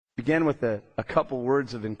begin with a couple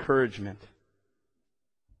words of encouragement.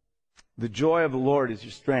 The joy of the Lord is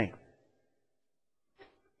your strength.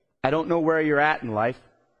 I don't know where you're at in life.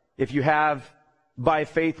 If you have, by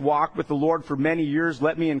faith, walked with the Lord for many years,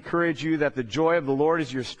 let me encourage you that the joy of the Lord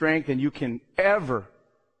is your strength, and you can ever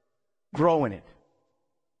grow in it.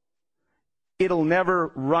 It'll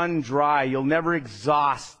never run dry. You'll never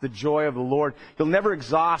exhaust the joy of the Lord. You'll never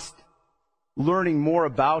exhaust learning more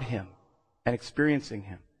about Him and experiencing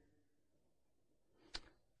Him.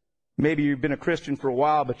 Maybe you've been a Christian for a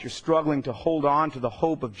while, but you're struggling to hold on to the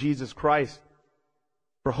hope of Jesus Christ.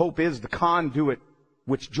 For hope is the conduit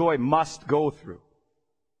which joy must go through.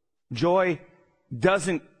 Joy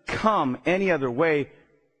doesn't come any other way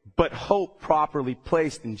but hope properly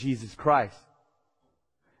placed in Jesus Christ.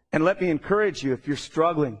 And let me encourage you, if you're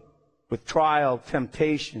struggling with trial,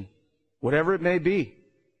 temptation, whatever it may be,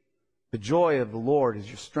 the joy of the Lord is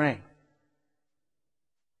your strength.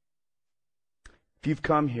 If you've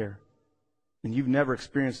come here and you've never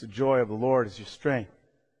experienced the joy of the Lord as your strength,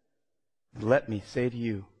 let me say to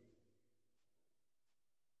you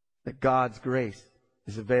that God's grace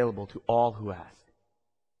is available to all who ask.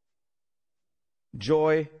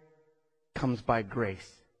 Joy comes by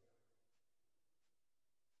grace.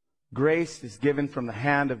 Grace is given from the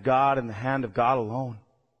hand of God and the hand of God alone.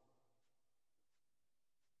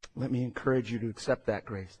 Let me encourage you to accept that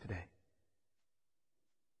grace today.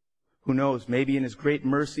 Who knows, maybe in His great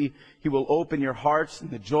mercy, He will open your hearts and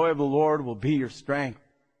the joy of the Lord will be your strength.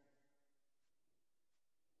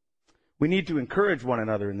 We need to encourage one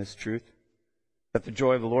another in this truth, that the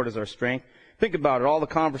joy of the Lord is our strength. Think about it, all the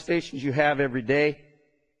conversations you have every day.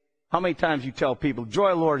 How many times you tell people,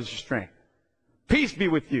 joy of the Lord is your strength. Peace be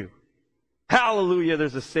with you. Hallelujah,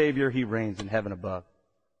 there's a Savior. He reigns in heaven above.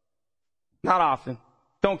 Not often.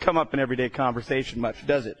 Don't come up in everyday conversation much,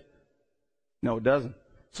 does it? No, it doesn't.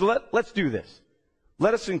 So let's do this.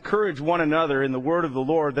 Let us encourage one another in the word of the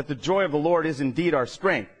Lord that the joy of the Lord is indeed our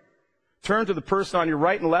strength. Turn to the person on your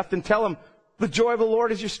right and left and tell him, the joy of the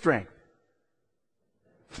Lord is your strength.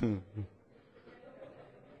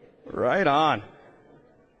 Right on.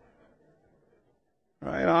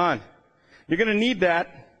 Right on. You're going to need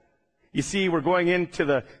that. You see, we're going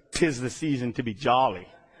into 'tis the season to be jolly.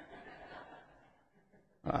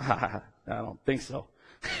 I don't think so.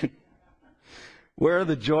 Where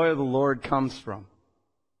the joy of the Lord comes from.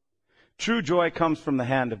 True joy comes from the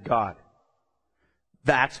hand of God.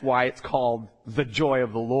 That's why it's called the joy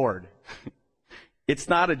of the Lord. It's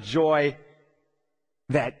not a joy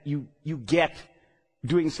that you get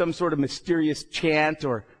doing some sort of mysterious chant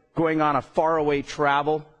or going on a faraway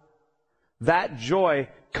travel. That joy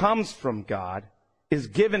comes from God, is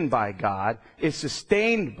given by God, is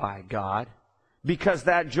sustained by God, because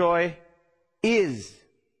that joy is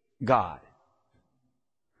God.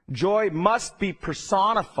 Joy must be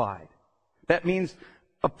personified. That means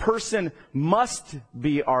a person must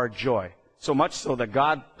be our joy. So much so that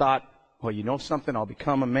God thought, well, you know something? I'll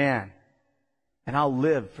become a man. And I'll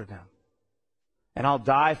live for them. And I'll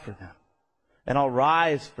die for them. And I'll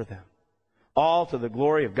rise for them. All to the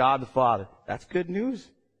glory of God the Father. That's good news.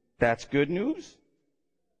 That's good news.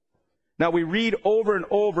 Now we read over and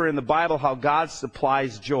over in the Bible how God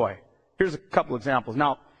supplies joy. Here's a couple examples.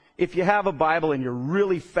 Now, if you have a Bible and you're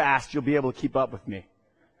really fast, you'll be able to keep up with me.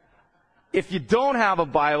 If you don't have a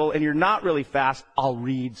Bible and you're not really fast, I'll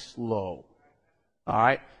read slow. All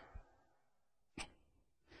right?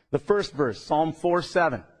 The first verse, Psalm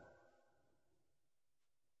 4:7.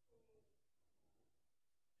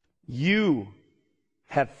 You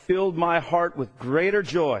have filled my heart with greater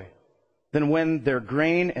joy than when their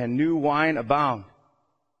grain and new wine abound.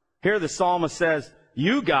 Here the psalmist says,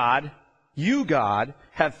 you, God,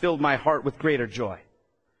 have filled my heart with greater joy.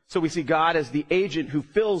 So we see God as the agent who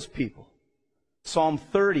fills people. Psalm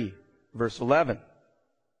 30, verse 11.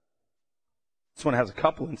 This one has a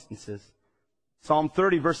couple instances. Psalm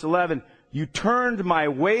 30, verse 11. You turned my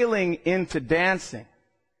wailing into dancing.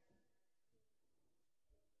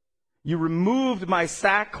 You removed my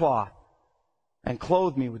sackcloth and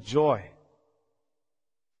clothed me with joy.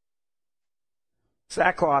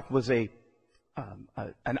 Sackcloth was an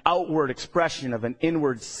outward expression of an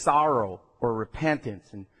inward sorrow or repentance.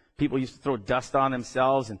 And people used to throw dust on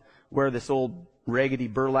themselves and wear this old raggedy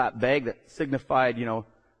burlap bag that signified,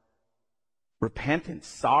 repentance,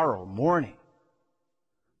 sorrow, mourning.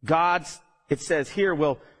 It says here,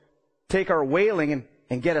 will take our wailing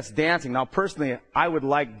and get us dancing. Now, personally, I would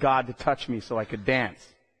like God to touch me so I could dance.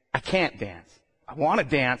 I can't dance. I want to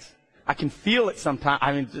dance. I can feel it sometimes.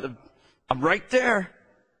 I mean, I'm right there.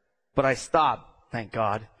 But I stop, thank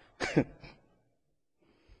God.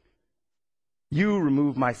 You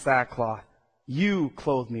remove my sackcloth. You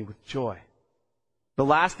clothe me with joy. The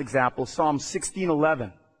last example, Psalm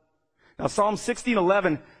 16:11. Now, Psalm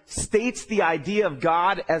 16:11 states the idea of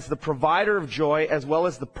God as the provider of joy as well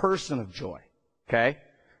as the person of joy. Okay?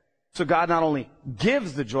 So God not only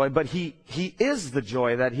gives the joy, but He is the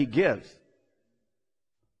joy that He gives. It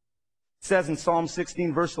says in Psalm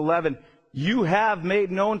 16, verse 11, you have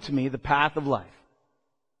made known to me the path of life.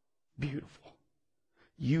 Beautiful.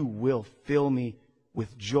 You will fill me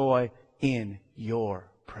with joy in your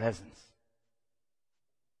presence,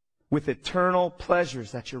 with eternal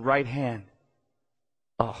pleasures at your right hand.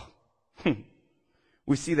 Oh,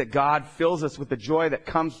 we see that God fills us with the joy that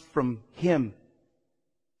comes from Him.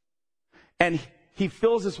 And He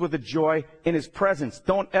fills us with a joy in His presence.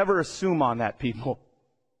 Don't ever assume on that, people.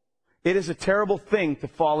 It is a terrible thing to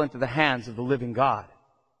fall into the hands of the living God.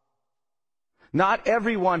 Not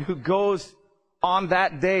everyone who goes on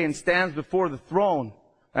that day and stands before the throne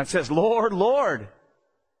and says, Lord, Lord.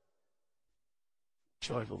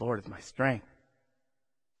 Joy of the Lord is my strength.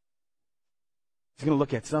 He's going to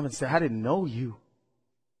look at some and say, I didn't know you.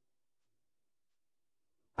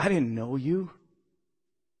 I didn't know you.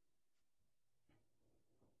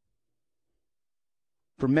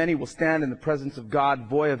 For many will stand in the presence of God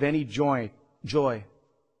void of any joy,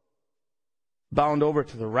 bound over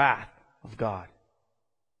to the wrath of God.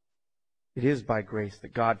 It is by grace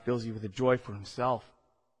that God fills you with a joy for Himself.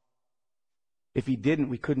 If He didn't,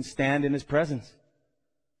 we couldn't stand in His presence.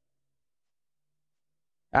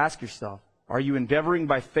 Ask yourself, are you endeavoring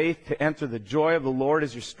by faith to enter the joy of the Lord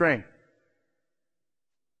as your strength?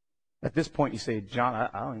 At this point you say, John,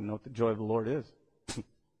 I don't even know what the joy of the Lord is.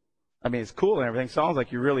 I mean, it's cool and everything. Sounds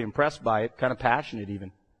like you're really impressed by it, kind of passionate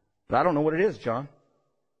even. But I don't know what it is, John.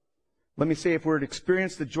 Let me say, if we're to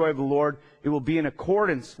experience the joy of the Lord, it will be in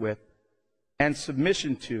accordance with and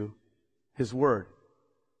submission to His Word.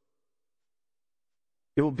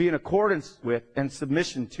 It will be in accordance with and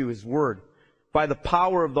submission to His Word by the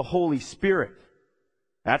power of the Holy Spirit.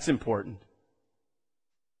 That's important.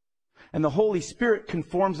 And the Holy Spirit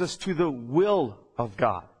conforms us to the will of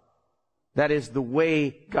God. That is the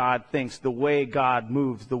way God thinks, the way God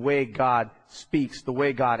moves, the way God speaks, the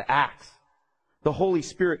way God acts. The Holy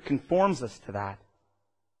Spirit conforms us to that.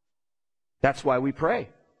 That's why we pray.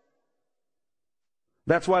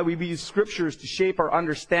 That's why we use Scriptures to shape our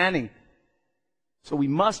understanding. So we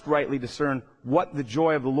must rightly discern what the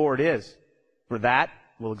joy of the Lord is. For that,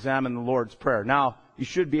 we'll examine the Lord's Prayer. Now, you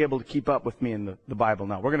should be able to keep up with me in the Bible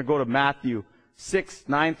now. We're going to go to Matthew 6,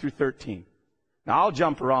 9 through 13. Now, I'll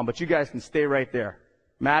jump around, but you guys can stay right there.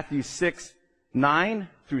 Matthew 6, 9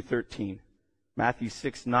 through 13. Matthew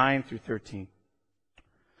 6, 9 through 13.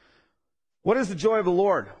 What is the joy of the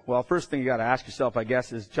Lord? Well, first thing you got to ask yourself, I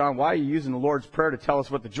guess, is, John, why are you using the Lord's Prayer to tell us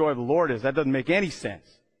what the joy of the Lord is? That doesn't make any sense.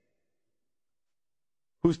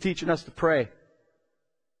 Who's teaching us to pray?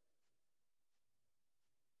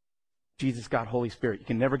 Jesus, God, Holy Spirit. You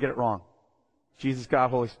can never get it wrong. Jesus, God,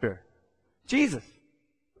 Holy Spirit. Jesus.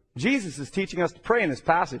 Jesus is teaching us to pray in this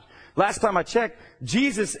passage. Last time I checked,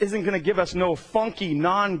 Jesus isn't going to give us no funky,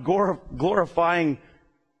 non-glorifying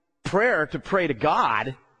prayer to pray to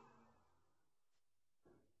God.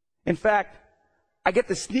 In fact, I get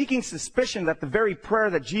the sneaking suspicion that the very prayer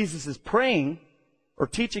that Jesus is praying, or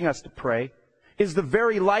teaching us to pray, is the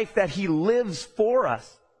very life that He lives for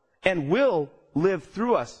us and will live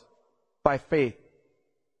through us by faith.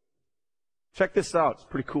 Check this out. It's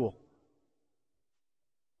pretty cool.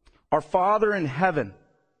 Our Father in heaven,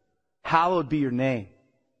 hallowed be your name.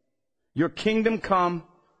 Your kingdom come,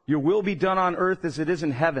 your will be done on earth as it is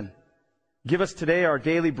in heaven. Give us today our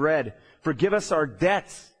daily bread. Forgive us our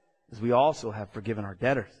debts, as we also have forgiven our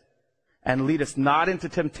debtors. And lead us not into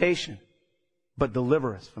temptation, but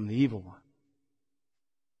deliver us from the evil one.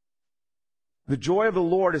 The joy of the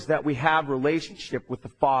Lord is that we have relationship with the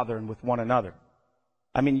Father and with one another.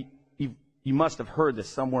 I mean, you must have heard this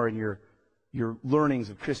somewhere in your learnings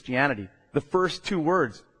of Christianity. The first two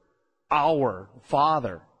words, our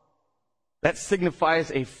Father, that signifies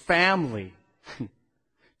a family.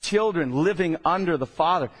 Children living under the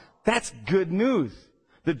Father. That's good news.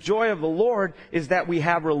 The joy of the Lord is that we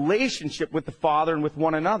have relationship with the Father and with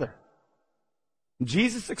one another.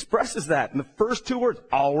 Jesus expresses that in the first two words,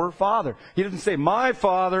 our Father. He doesn't say, my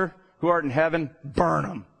Father who art in heaven, burn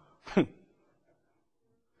him.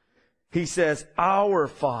 He says, our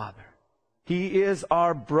Father. He is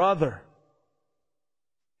our brother.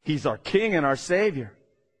 He's our King and our Savior.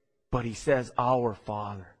 But He says, our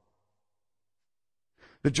Father.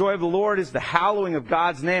 The joy of the Lord is the hallowing of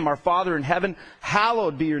God's name. Our Father in heaven,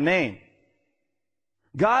 hallowed be your name.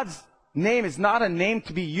 God's name is not a name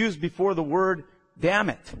to be used before the word damn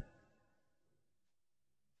it.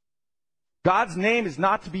 God's name is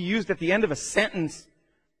not to be used at the end of a sentence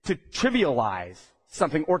to trivialize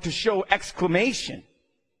something or to show exclamation.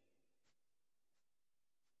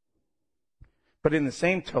 But in the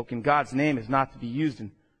same token, God's name is not to be used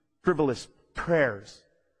in frivolous prayers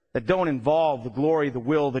that don't involve the glory, the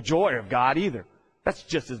will, the joy of God either. That's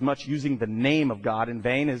just as much using the name of God in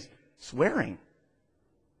vain as swearing.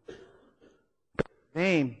 God's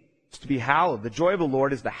name is to be hallowed. The joy of the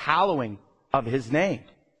Lord is the hallowing of His name.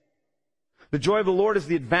 The joy of the Lord is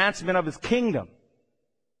the advancement of His kingdom.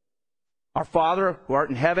 Our Father, who art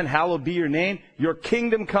in heaven, hallowed be your name. Your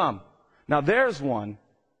kingdom come. Now there's one.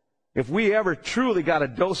 If we ever truly got a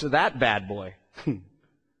dose of that bad boy,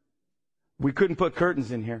 we couldn't put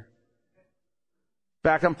curtains in here. In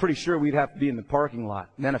fact, I'm pretty sure we'd have to be in the parking lot,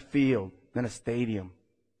 then a field, then a stadium.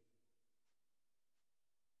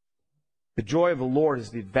 The joy of the Lord is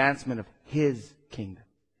the advancement of His kingdom.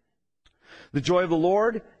 The joy of the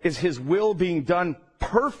Lord is His will being done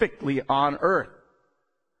perfectly on earth.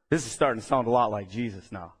 This is starting to sound a lot like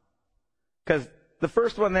Jesus now. Because the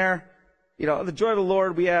first one there, the joy of the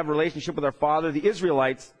Lord, we have a relationship with our Father. The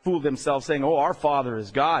Israelites fooled themselves saying, oh, our Father is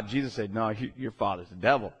God. Jesus said, no, your Father's the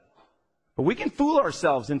devil. But we can fool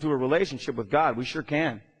ourselves into a relationship with God. We sure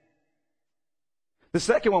can. The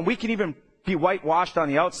second one, we can even be whitewashed on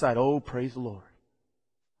the outside. Oh, praise the Lord.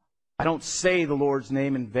 I don't say the Lord's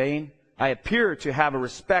name in vain. I appear to have a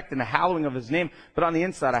respect and a hallowing of His name, but on the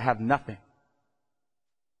inside I have nothing.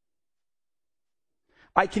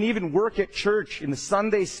 I can even work at church in the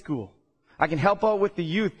Sunday school. I can help out with the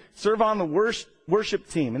youth, serve on the worship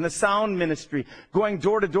team, in the sound ministry, going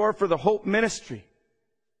door to door for the Hope ministry,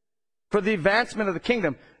 for the advancement of the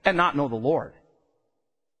kingdom, and not know the Lord.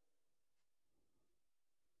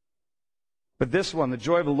 But this one, the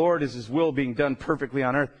joy of the Lord is His will being done perfectly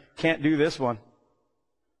on earth. Can't do this one.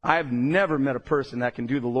 I've never met a person that can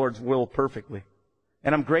do the Lord's will perfectly.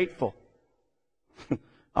 And I'm grateful.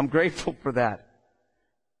 I'm grateful for that.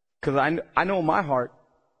 Because I know my heart.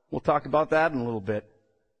 We'll talk about that in a little bit.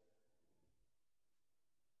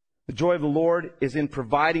 The joy of the Lord is in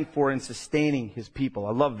providing for and sustaining His people.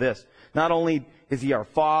 I love this. Not only is He our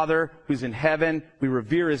Father who's in heaven, we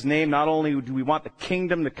revere His name. Not only do we want the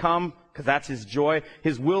kingdom to come, because that's His joy,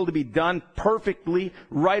 His will to be done perfectly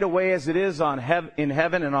right away as it is in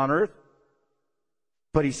heaven and on earth.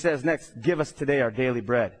 But He says next, give us today our daily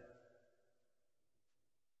bread.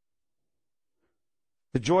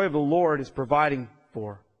 The joy of the Lord is providing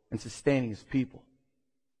for and sustaining His people.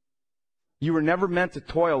 You were never meant to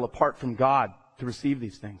toil apart from God to receive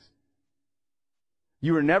these things.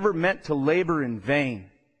 You were never meant to labor in vain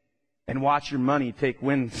and watch your money take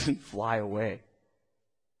wings and fly away.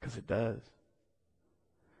 Because it does.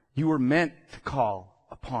 You were meant to call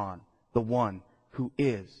upon the one who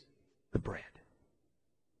is the bread.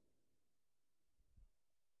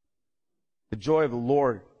 The joy of the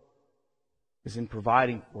Lord is in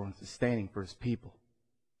providing for and sustaining for His people.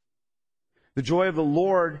 The joy of the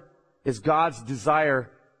Lord is God's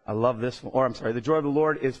desire. I love this one. The joy of the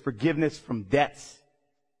Lord is forgiveness from debts.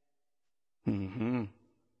 I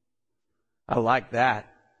like that.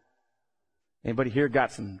 Anybody here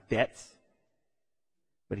got some debts?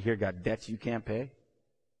 Anybody here got debts you can't pay?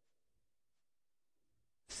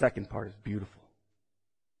 The second part is beautiful.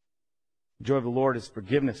 The joy of the Lord is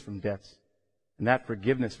forgiveness from debts. And that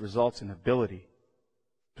forgiveness results in ability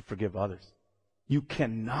to forgive others. You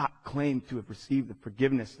cannot claim to have received the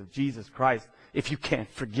forgiveness of Jesus Christ if you can't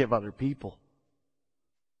forgive other people.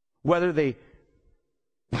 Whether they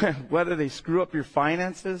screw up your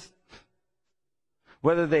finances,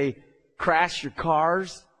 whether they crash your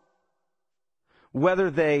cars, whether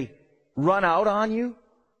they run out on you,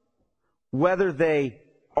 whether they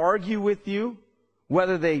argue with you,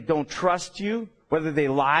 whether they don't trust you, whether they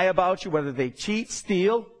lie about you, whether they cheat,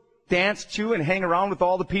 steal, dance, chew, and hang around with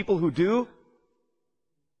all the people who do.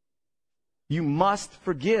 You must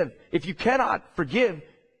forgive. If you cannot forgive,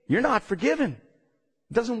 you're not forgiven.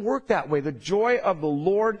 It doesn't work that way. The joy of the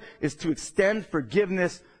Lord is to extend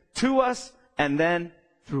forgiveness to us and then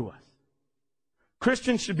through us.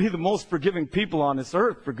 Christians should be the most forgiving people on this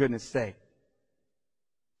earth, for goodness sake.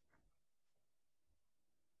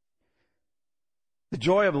 The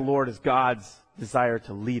joy of the Lord is God's desire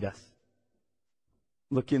to lead us.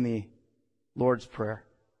 Look in the Lord's Prayer.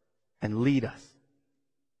 And lead us.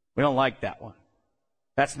 We don't like that one.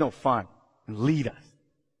 That's no fun. And lead us.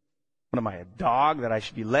 What am I, a dog that I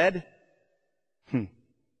should be led?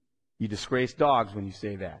 You disgrace dogs when you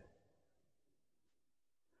say that.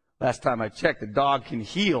 Last time I checked, the dog can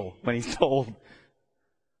heel when he's told.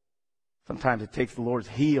 Sometimes it takes the Lord's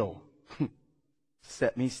heel to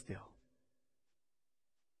set me still.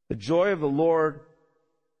 The joy of the Lord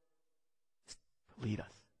is to lead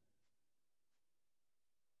us.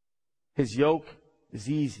 His yoke is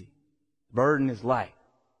easy. The burden is light.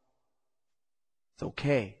 It's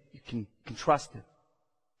okay. You can trust Him.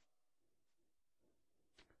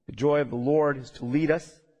 The joy of the Lord is to lead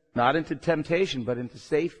us, not into temptation, but into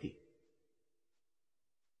safety.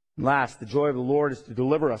 And last, the joy of the Lord is to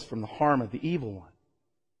deliver us from the harm of the evil one.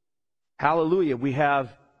 Hallelujah. We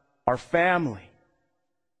have our family,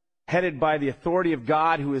 headed by the authority of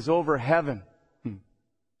God who is over heaven.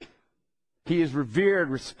 He is revered,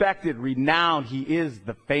 respected, renowned. He is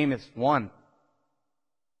the famous one.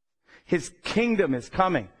 His kingdom is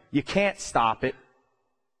coming. You can't stop it.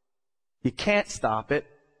 You can't stop it.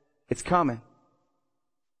 It's coming.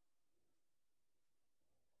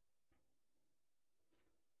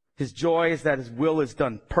 His joy is that His will is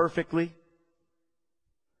done perfectly.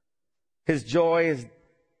 His joy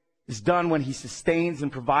is done when He sustains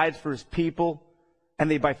and provides for His people, and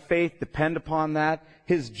they by faith depend upon that.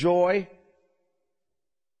 His joy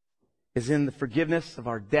is in the forgiveness of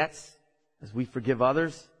our debts as we forgive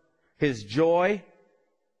others. His joy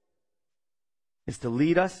is to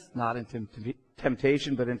lead us, not into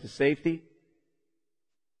temptation, but into safety.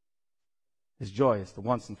 His joy is to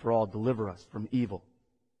once and for all deliver us from evil.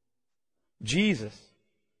 Jesus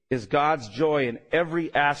is God's joy in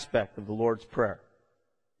every aspect of the Lord's Prayer.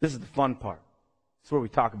 This is the fun part. This is where we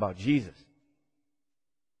talk about Jesus.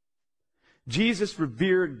 Jesus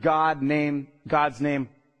revered God's name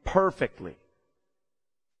perfectly.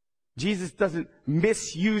 Jesus doesn't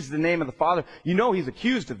misuse the name of the Father. You know He's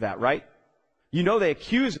accused of that, right? You know they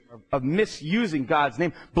accuse him of misusing God's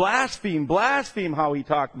name. Blaspheme how He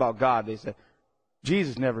talked about God. They said,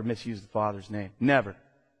 Jesus never misused the Father's name. Never.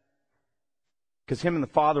 Because Him and the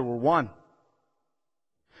Father were one.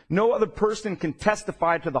 No other person can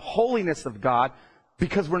testify to the holiness of God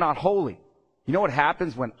because we're not holy. You know what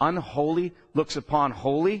happens when unholy looks upon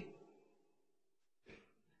holy?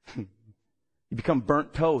 You become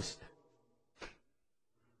burnt toast.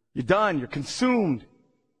 You're done. You're consumed.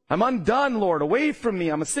 I'm undone, Lord. Away from me.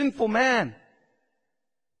 I'm a sinful man.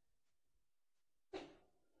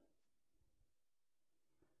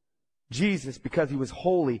 Jesus, because He was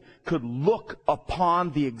holy, could look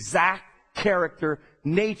upon the exact character,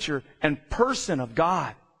 nature, and person of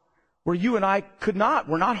God, where you and I could not.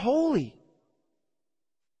 We're not holy.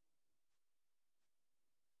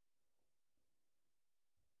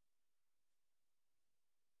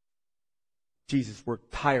 Jesus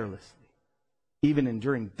worked tirelessly, even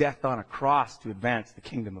enduring death on a cross, to advance the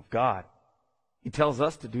kingdom of God. He tells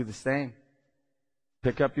us to do the same.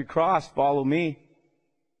 Pick up your cross, follow me.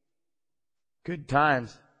 Good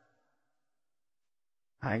times.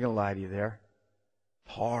 I ain't going to lie to you there.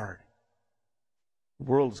 Hard. The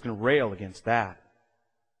world is going to rail against that.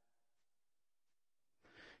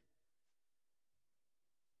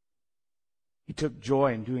 He took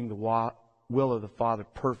joy in doing the will of the Father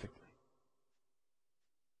perfectly.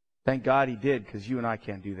 Thank God He did, because you and I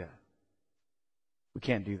can't do that. We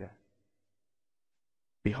can't do that.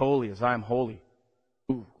 Be holy as I am holy.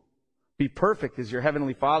 Ooh. Be perfect as your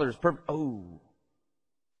heavenly Father is perfect. Oh.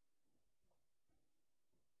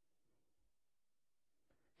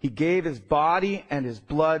 He gave His body and His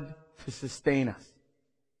blood to sustain us.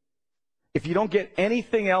 If you don't get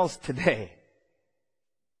anything else today,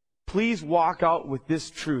 please walk out with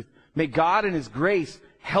this truth. May God in His grace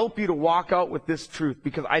help you to walk out with this truth,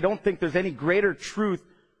 because I don't think there's any greater truth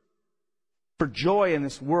for joy in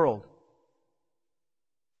this world.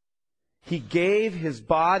 He gave His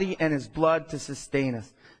body and His blood to sustain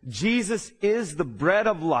us. Jesus is the bread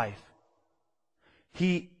of life.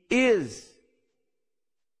 He is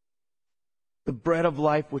the bread of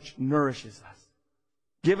life which nourishes us.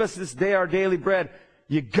 Give us this day our daily bread.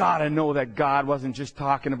 You gotta know that God wasn't just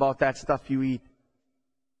talking about that stuff you eat.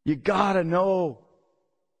 You gotta know.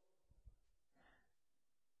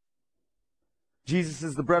 Jesus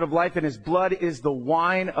is the bread of life, and His blood is the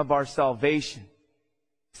wine of our salvation.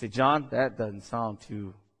 You say, John, that doesn't sound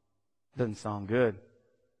good.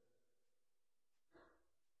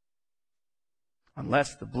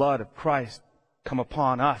 Unless the blood of Christ come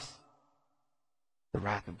upon us, the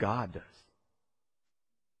wrath of God does.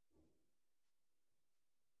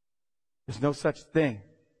 There's no such thing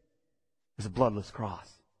as a bloodless cross.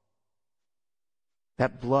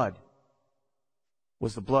 That blood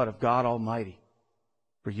was the blood of God Almighty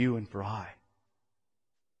for you and for I.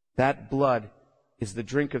 That blood is the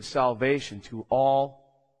drink of salvation to all,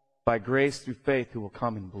 by grace through faith, who will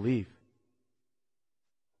come and believe.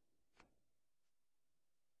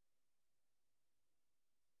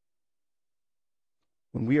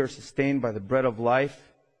 When we are sustained by the bread of life,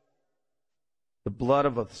 the blood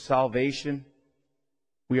of salvation,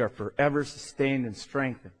 we are forever sustained and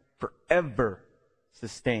strengthened. Forever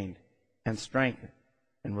sustained and strengthened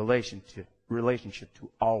in relationship to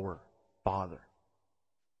our Father.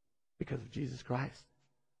 Because of Jesus Christ.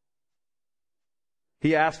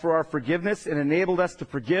 He asked for our forgiveness and enabled us to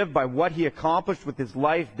forgive by what He accomplished with His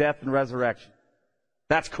life, death, and resurrection.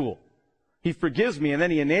 That's cool. He forgives me and then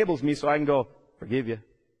He enables me so I can go, forgive you.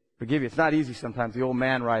 Forgive you. It's not easy sometimes. The old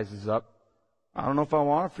man rises up. I don't know if I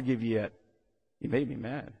want to forgive you yet. You made me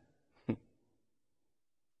mad.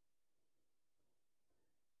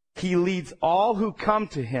 He leads all who come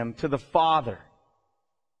to Him to the Father.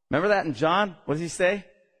 Remember that in John? What does He say?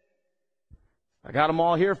 I got them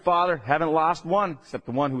all here, Father. Haven't lost one, except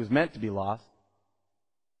the one who was meant to be lost.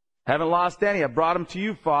 Haven't lost any. I brought them to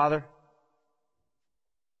you, Father.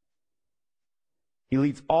 He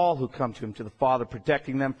leads all who come to Him to the Father,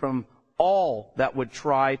 protecting them from all that would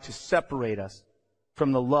try to separate us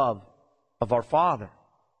from the love of our Father.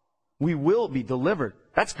 We will be delivered.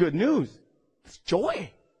 That's good news. It's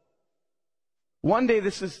joy. One day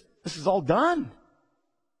this is all done.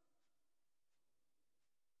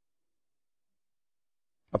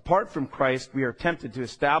 Apart from Christ, we are tempted to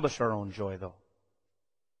establish our own joy, though.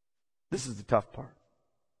 This is the tough part.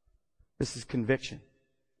 This is conviction.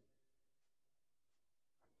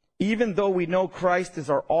 Even though we know Christ is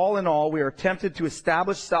our all in all, we are tempted to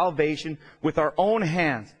establish salvation with our own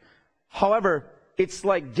hands. However, it's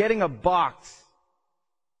like getting a box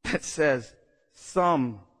that says,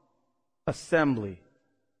 some assembly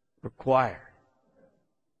required.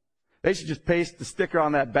 They should just paste the sticker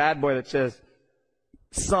on that bad boy that says,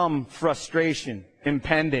 some frustration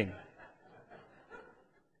impending.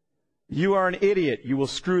 You are an idiot. You will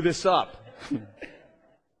screw this up.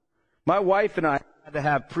 My wife and I had to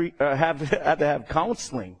have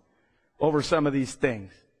counseling over some of these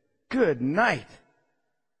things. Good night.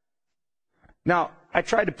 Now, I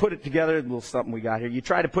tried to put it together, a little something we got here. You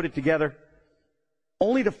try to put it together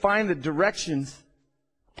only to find the directions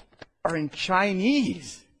are in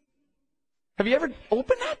Chinese. Have you ever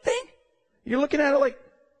opened that thing? You're looking at it like,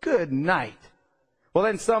 good night. Well,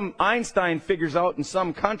 then some Einstein figures out in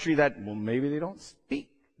some country that, well, maybe they don't speak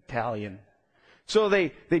Italian. So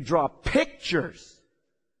they draw pictures.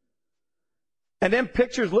 And them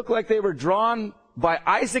pictures look like they were drawn by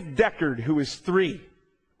Isaac Deckard, who is 3.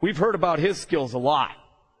 We've heard about his skills a lot.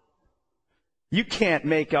 You can't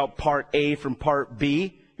make out part A from part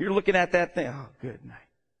B. You're looking at that thing, oh, good night.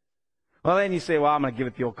 Well, then you say, well, I'm going to give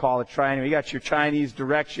it the old college try anyway. You got your Chinese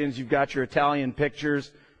directions, you've got your Italian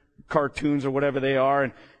pictures, cartoons or whatever they are,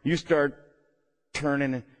 and you start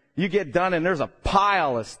turning, and you get done, and there's a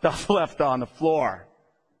pile of stuff left on the floor.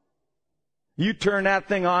 You turn that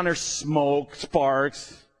thing on, there's smoke,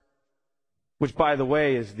 sparks, which, by the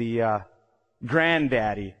way, is the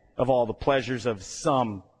granddaddy of all the pleasures of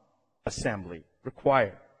some assembly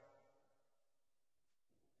required.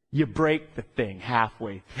 You break the thing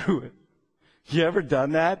halfway through it. You ever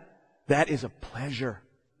done that? That is a pleasure.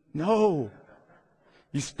 No.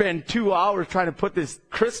 You spend 2 hours trying to put this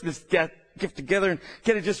Christmas gift together and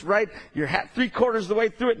get it just right. You're 3/4 of the way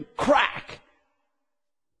through it and crack!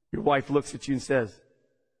 Your wife looks at you and says,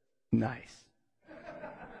 nice.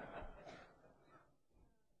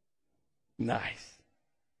 Nice.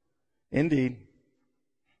 Indeed.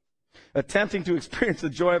 Attempting to experience the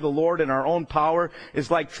joy of the Lord in our own power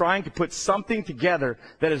is like trying to put something together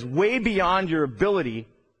that is way beyond your ability.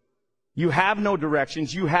 You have no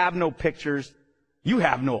directions. You have no pictures. You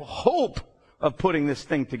have no hope of putting this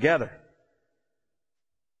thing together.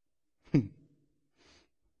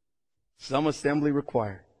 Some assembly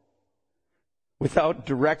required. Without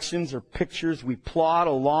directions or pictures, we plod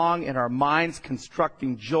along in our minds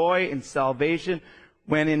constructing joy and salvation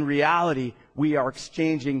when in reality we are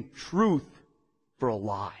exchanging truth for a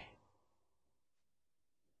lie.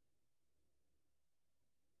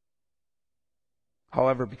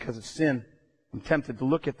 However, because of sin, I'm tempted to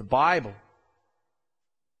look at the Bible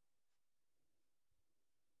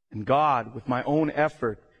and God with my own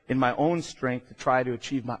effort, in my own strength, to try to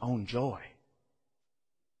achieve my own joy.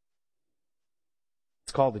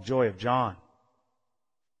 It's called the joy of John.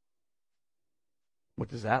 What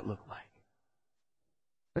does that look like?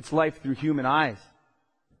 It's life through human eyes.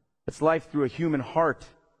 It's life through a human heart.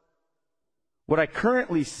 What I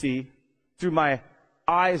currently see through my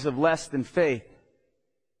eyes of less than faith.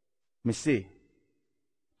 Let me see.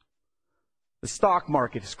 The stock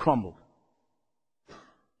market has crumbled.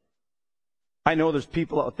 I know there's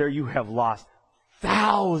people out there, you have lost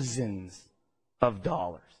thousands of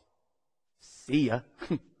dollars. See ya.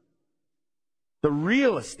 The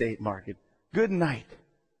real estate market. Good night.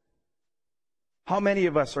 How many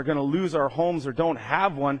of us are going to lose our homes or don't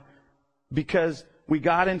have one because we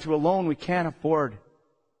got into a loan we can't afford?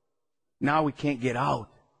 Now we can't get out.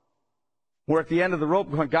 We're at the end of the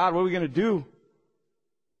rope going, God, what are we going to do?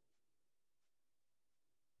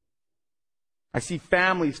 I see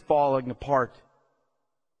families falling apart.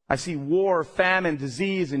 I see war, famine,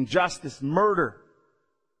 disease, injustice, murder.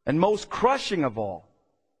 And most crushing of all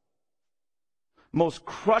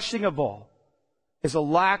is a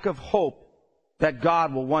lack of hope that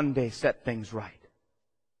God will one day set things right.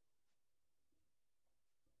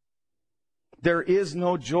 There is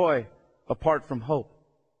no joy apart from hope.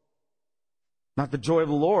 Not the joy of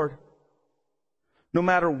the Lord. No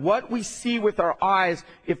matter what we see with our eyes,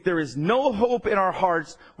 if there is no hope in our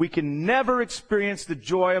hearts, we can never experience the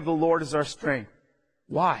joy of the Lord as our strength.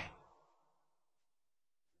 Why?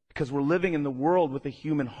 Because we're living in the world with a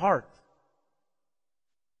human heart.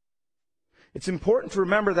 It's important to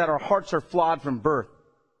remember that our hearts are flawed from birth.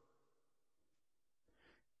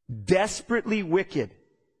 Desperately wicked.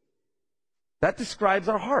 That describes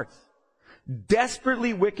our hearts.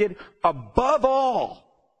 Desperately wicked, above all,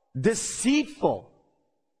 deceitful.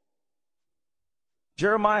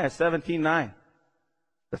 Jeremiah 17:9.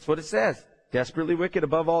 That's what it says. Desperately wicked,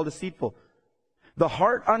 above all, deceitful. The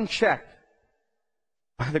heart unchecked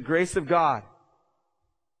by the grace of God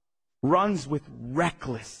runs with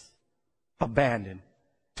reckless abandon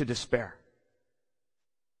to despair.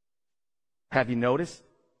 Have you noticed?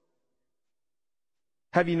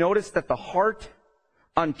 Have you noticed that the heart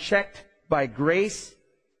unchecked by grace,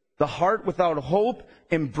 the heart without hope,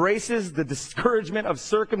 embraces the discouragement of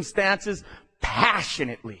circumstances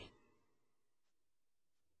passionately?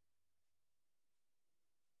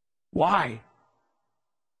 Why?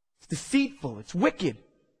 It's deceitful. It's wicked.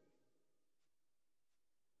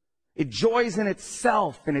 It joys in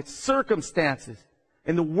itself, in its circumstances,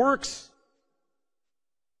 in the works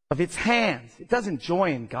of its hands. It doesn't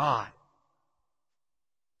joy in God.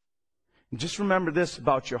 And just remember this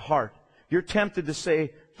about your heart. You're tempted to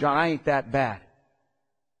say, John, I ain't that bad.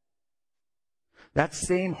 That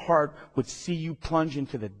same heart would see you plunge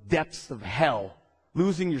into the depths of hell,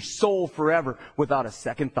 losing your soul forever without a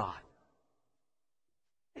second thought.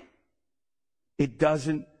 It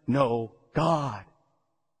doesn't know God.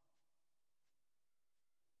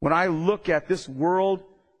 When I look at this world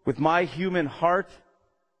with my human heart,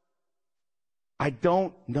 I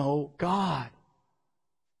don't know God.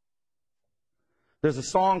 There's a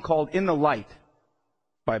song called In the Light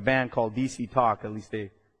by a band called DC Talk. At least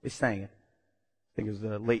they sang it. I think it was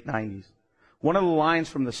the late 90s. One of the lines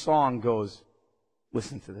from the song goes,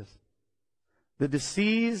 listen to this. The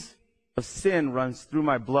disease of sin runs through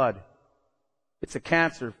my blood. It's a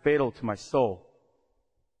cancer fatal to my soul.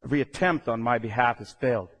 Every attempt on my behalf has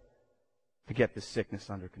failed to get this sickness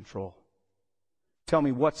under control. Tell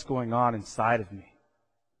me what's going on inside of me.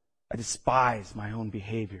 I despise my own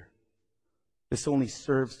behavior. This only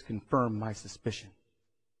serves to confirm my suspicion.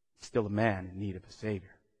 I'm still a man in need of a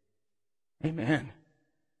Savior. Amen.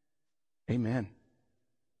 Amen.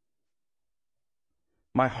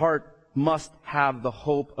 My heart must have the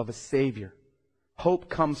hope of a Savior. Hope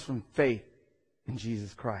comes from faith in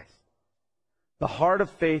Jesus Christ. The heart of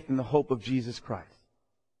faith and the hope of Jesus Christ.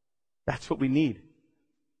 That's what we need.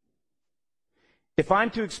 If I'm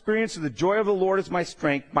to experience the joy of the Lord as my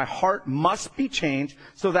strength, my heart must be changed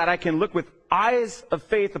so that I can look with eyes of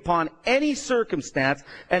faith upon any circumstance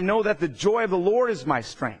and know that the joy of the Lord is my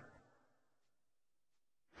strength.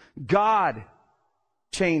 God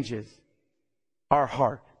changes our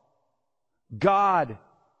heart. God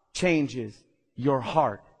changes your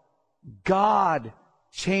heart. God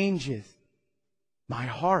changes my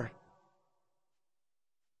heart.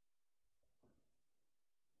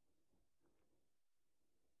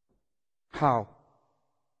 How?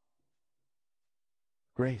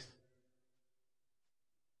 Grace.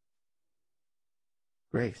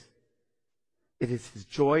 Grace. It is His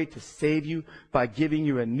joy to save you by giving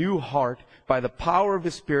you a new heart by the power of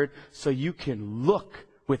His Spirit so you can look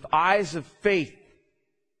with eyes of faith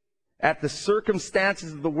at the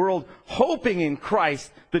circumstances of the world, hoping in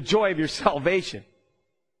Christ the joy of your salvation.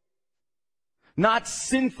 Not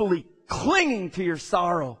sinfully clinging to your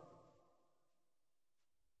sorrow.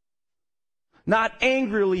 Not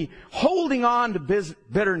angrily holding on to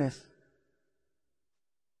bitterness.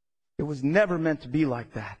 It was never meant to be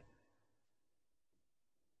like that.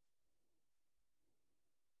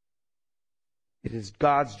 It is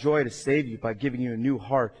God's joy to save you by giving you a new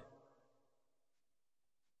heart.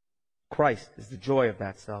 Christ is the joy of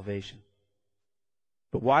that salvation.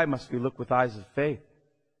 But why must we look with eyes of faith?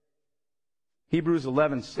 Hebrews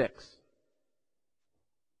 11:6.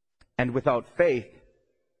 And without faith,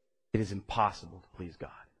 it is impossible to please God.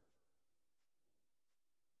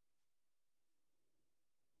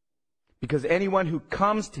 Because anyone who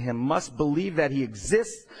comes to Him must believe that He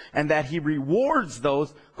exists and that He rewards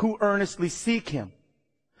those who earnestly seek Him.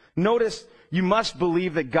 Notice, you must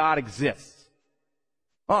believe that God exists.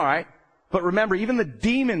 All right. But remember, even the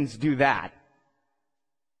demons do that.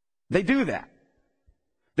 They do that.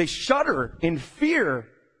 They shudder in fear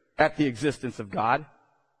at the existence of God.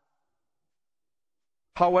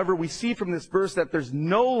 However, we see from this verse that there's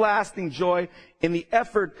no lasting joy in the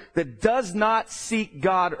effort that does not seek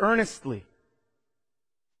God earnestly.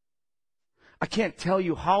 I can't tell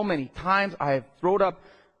you how many times I have thrown up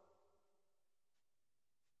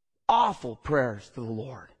awful prayers to the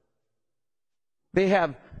Lord. They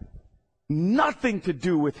have nothing to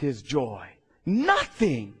do with His joy.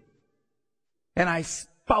 Nothing. And I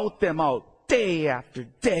spout them out day after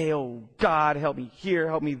day. Oh God, help me here,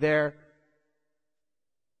 help me there.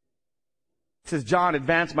 It says, John,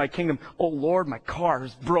 advance my kingdom. Oh Lord, my car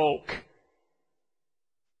is broke.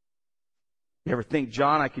 You ever think,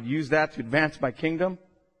 John, I could use that to advance my kingdom?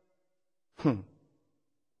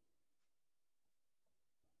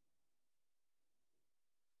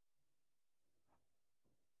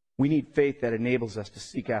 We need faith that enables us to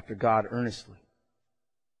seek after God earnestly.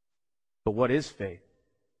 But what is faith?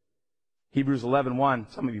 Hebrews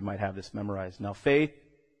 11:1, some of you might have this memorized. Now faith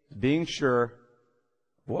is being sure of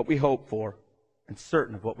what we hope for and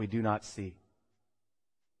certain of what we do not see.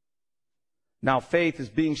 Now faith is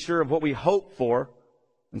being sure of what we hope for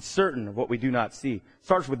and certain of what we do not see. It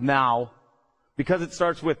starts with now. Because it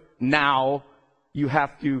starts with now, you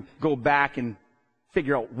have to go back and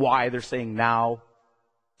figure out why they're saying now.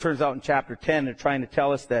 Turns out in chapter 10, they're trying to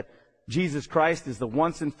tell us that Jesus Christ is the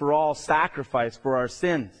once and for all sacrifice for our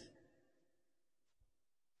sins.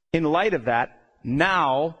 In light of that,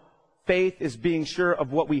 now faith is being sure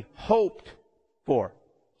of what we hoped for.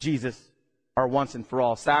 Jesus, our once and for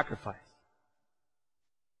all sacrifice.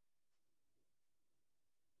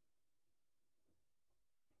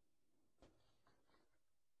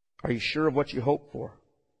 Are you sure of what you hope for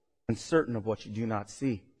and certain of what you do not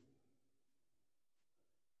see?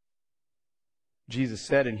 Jesus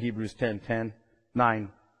said in Hebrews 9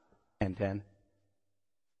 and 10.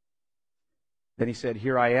 Then He said,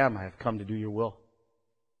 here I am, I have come to do your will.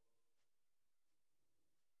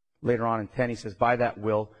 Later on in 10, He says, by that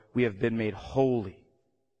will, we have been made holy.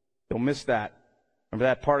 Don't miss that. Remember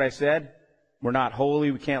that part I said? We're not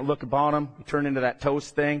holy, we can't look upon Him. We turn into that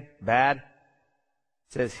toast thing, bad.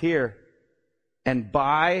 It says here, and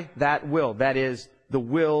by that will, that is, the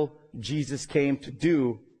will Jesus came to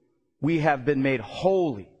do, we have been made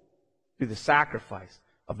holy through the sacrifice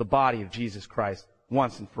of the body of Jesus Christ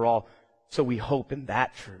once and for all. So we hope in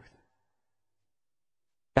that truth.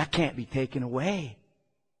 That can't be taken away.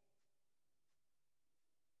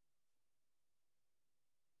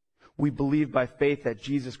 We believe by faith that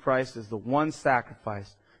Jesus Christ is the one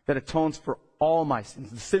sacrifice that atones for all my sins,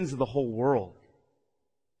 the sins of the whole world.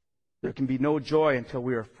 There can be no joy until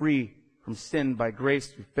we are free from sin by grace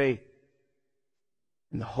through faith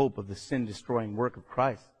in the hope of the sin-destroying work of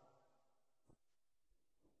Christ.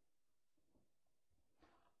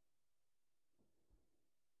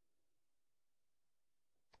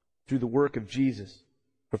 Through the work of Jesus,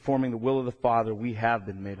 performing the will of the Father, we have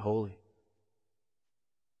been made holy.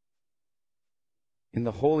 In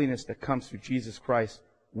the holiness that comes through Jesus Christ,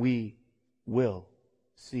 we will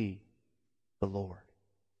see the Lord.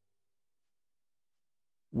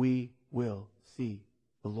 We will see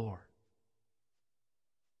the Lord.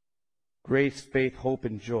 Grace, faith, hope,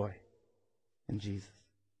 and joy in Jesus.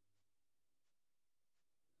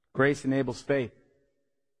 Grace enables faith.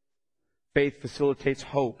 Faith facilitates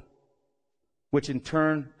hope, which in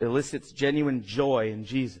turn elicits genuine joy in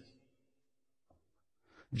Jesus.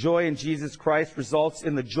 Joy in Jesus Christ results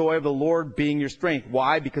in the joy of the Lord being your strength.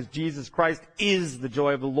 Why? Because Jesus Christ is the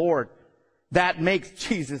joy of the Lord. That makes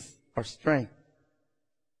Jesus our strength.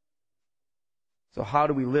 So how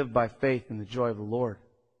do we live by faith in the joy of the Lord?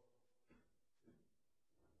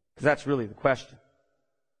 Because that's really the question.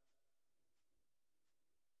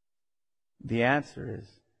 The answer is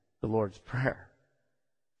the Lord's Prayer.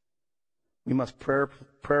 We must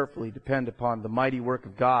prayerfully depend upon the mighty work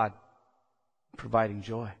of God providing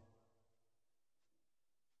joy.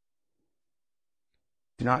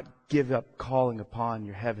 Do not give up calling upon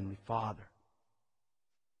your Heavenly Father.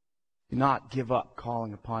 Do not give up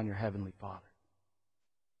calling upon your Heavenly Father.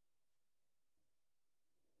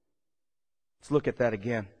 Let's look at that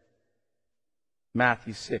again.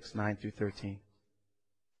 Matthew 6, 9 through 13.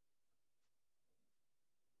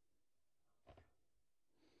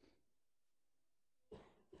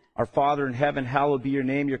 Our Father in heaven, hallowed be your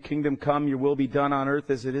name. Your kingdom come, your will be done on earth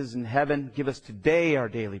as it is in heaven. Give us today our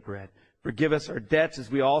daily bread. Forgive us our debts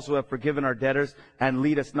as we also have forgiven our debtors. And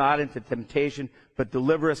lead us not into temptation, but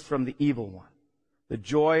deliver us from the evil one. The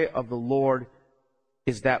joy of the Lord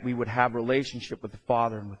is that we would have relationship with the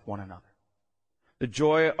Father and with one another. The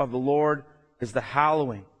joy of the Lord is the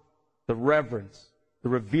hallowing, the reverence, the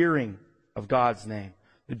revering of God's name.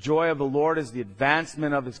 The joy of the Lord is the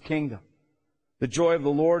advancement of His kingdom. The joy of the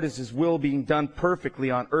Lord is His will being done perfectly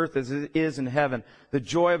on earth as it is in heaven. The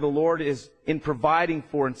joy of the Lord is in providing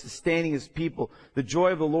for and sustaining His people. The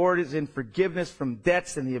joy of the Lord is in forgiveness from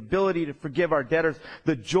debts and the ability to forgive our debtors.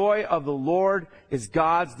 The joy of the Lord is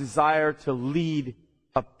God's desire to lead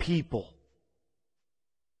a people.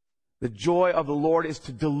 The joy of the Lord is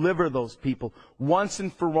to deliver those people once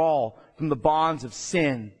and for all from the bonds of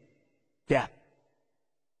sin, death.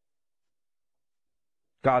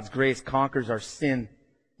 God's grace conquers our sin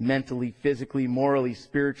mentally, physically, morally,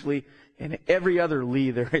 spiritually, and every other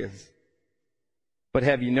Lee there is. But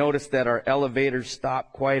have you noticed that our elevators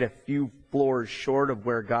stop quite a few floors short of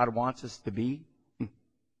where God wants us to be?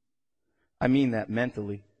 I mean that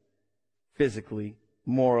mentally, physically,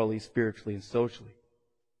 morally, spiritually, and socially.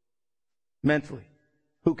 Mentally,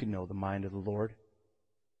 who can know the mind of the Lord?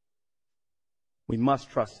 We must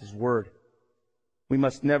trust His Word. We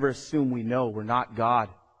must never assume we know. We're not God.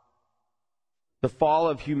 The fall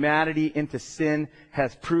of humanity into sin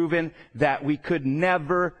has proven that we could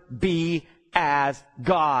never be as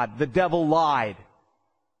God. The devil lied.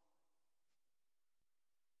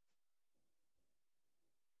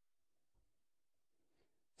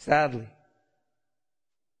 Sadly,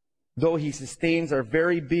 though He sustains our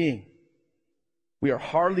very being, we are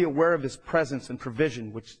hardly aware of His presence and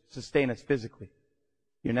provision which sustain us physically.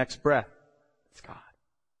 Your next breath, it's God.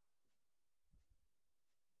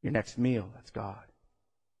 Your next meal, that's God.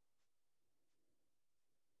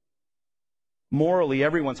 Morally,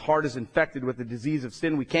 everyone's heart is infected with the disease of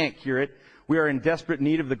sin. We can't cure it. We are in desperate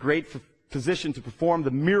need of the great physician to perform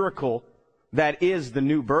the miracle that is the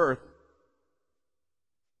new birth.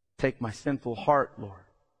 Take my sinful heart, Lord.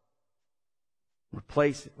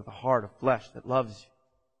 Replace it with a heart of flesh that loves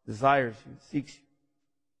you, desires you, seeks you.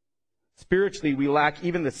 Spiritually, we lack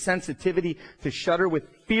even the sensitivity to shudder with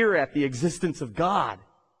fear at the existence of God.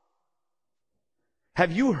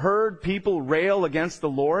 Have you heard people rail against the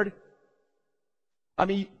Lord? I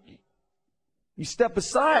mean, you step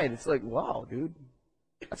aside. It's like, wow, dude,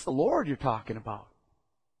 that's the Lord you're talking about.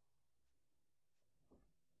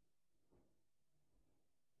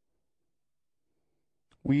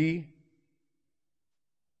 We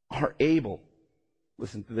are able,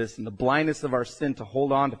 listen to this, in the blindness of our sin to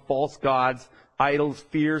hold on to false gods, idols,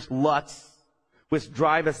 fears, lusts, which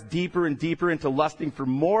drive us deeper and deeper into lusting for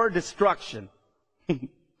more destruction.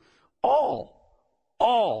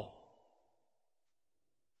 all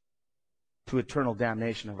to eternal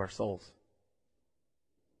damnation of our souls.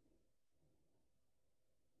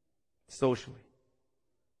 Socially,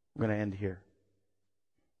 I'm going to end here.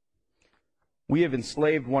 We have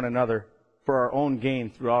enslaved one another for our own gain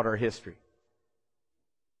throughout our history.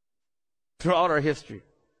 Throughout our history.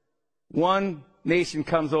 One nation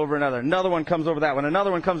comes over another. Another one comes over that one.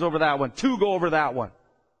 Another one comes over that one. Two go over that one.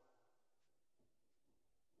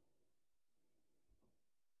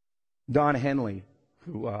 Don Henley,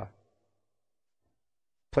 who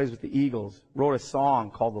plays with the Eagles, wrote a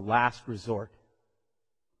song called The Last Resort.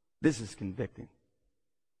 This is convicting.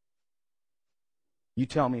 You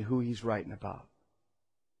tell me who he's writing about.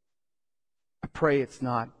 I pray it's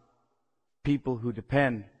not people who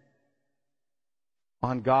depend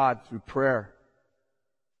on God through prayer,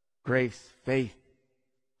 grace, faith,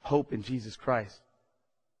 hope in Jesus Christ.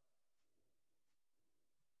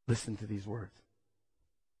 Listen to these words.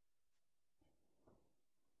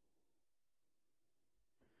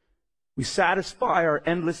 We satisfy our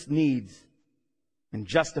endless needs and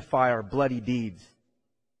justify our bloody deeds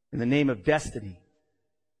in the name of destiny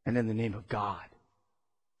and in the name of God.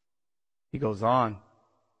 He goes on,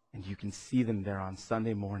 and you can see them there on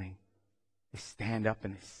Sunday morning. They stand up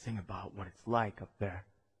and they sing about what it's like up there.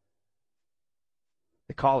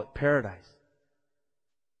 They call it paradise.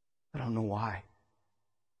 I don't know why.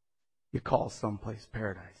 You call someplace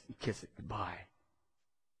paradise and kiss it goodbye.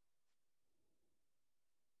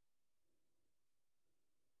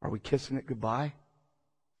 Are we kissing it goodbye?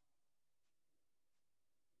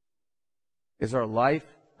 Is our life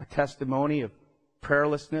a testimony of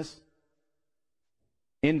prayerlessness,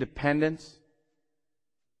 independence,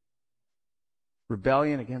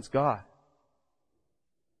 rebellion against God?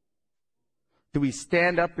 Do we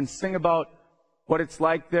stand up and sing about what it's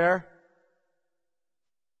like there?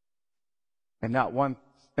 And not once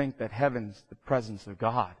think that heaven's the presence of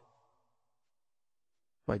God.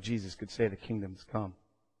 That's why Jesus could say the kingdom's come.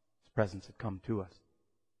 His presence had come to us.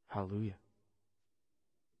 Hallelujah.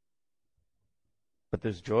 But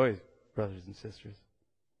there's joy, brothers and sisters.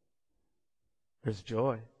 There's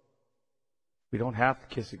joy. We don't have to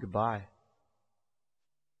kiss it goodbye.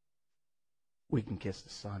 We can kiss the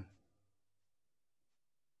Son.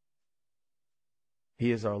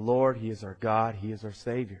 He is our Lord. He is our God. He is our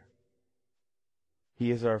Savior. He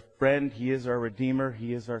is our friend. He is our Redeemer.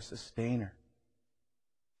 He is our Sustainer.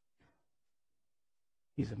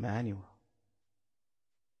 He's Emmanuel.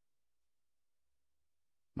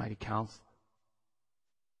 Mighty Counselor.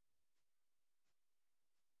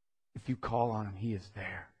 If you call on Him, He is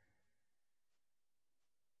there.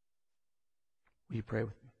 Will you pray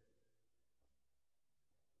with me?